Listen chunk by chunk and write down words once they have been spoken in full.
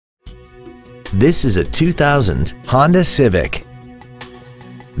This is a 2000 Honda Civic.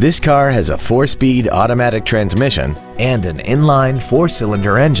 This car has a 4-speed automatic transmission and an inline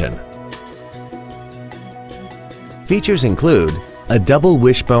 4-cylinder engine. Features include a double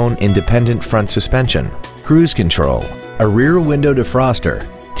wishbone independent front suspension, cruise control, a rear window defroster,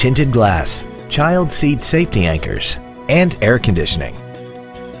 tinted glass, child seat safety anchors, and air conditioning.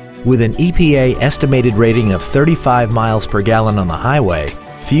 With an EPA estimated rating of 35 miles per gallon on the highway,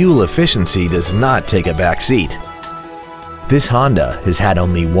 fuel efficiency does not take a back seat. This Honda has had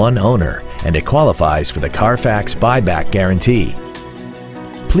only one owner and it qualifies for the Carfax buyback guarantee.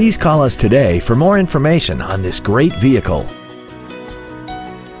 Please call us today for more information on this great vehicle.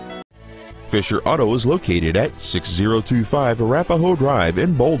 Fisher Auto is located at 6025 Arapahoe Drive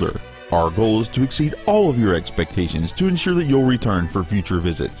in Boulder. Our goal is to exceed all of your expectations to ensure that you'll return for future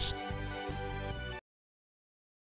visits.